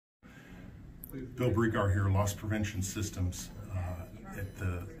Bill Brigar here, Loss Prevention Systems at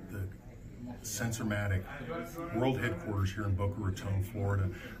the Sensormatic World Headquarters here in Boca Raton, Florida.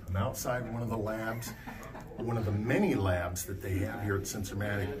 I'm outside one of the labs, one of the many labs that they have here at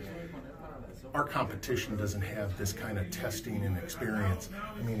Sensormatic. Our competition doesn't have this kind of testing and experience.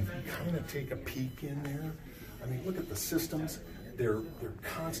 I mean, if you kind of take a peek in there, I mean, look at the systems. They're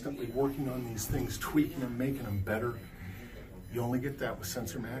constantly working on these things, tweaking them, making them better. You only get that with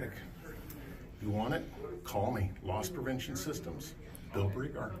Sensormatic. You want it? Call me. Loss Prevention Systems, Bill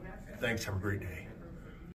Brigar. Thanks. Have a great day.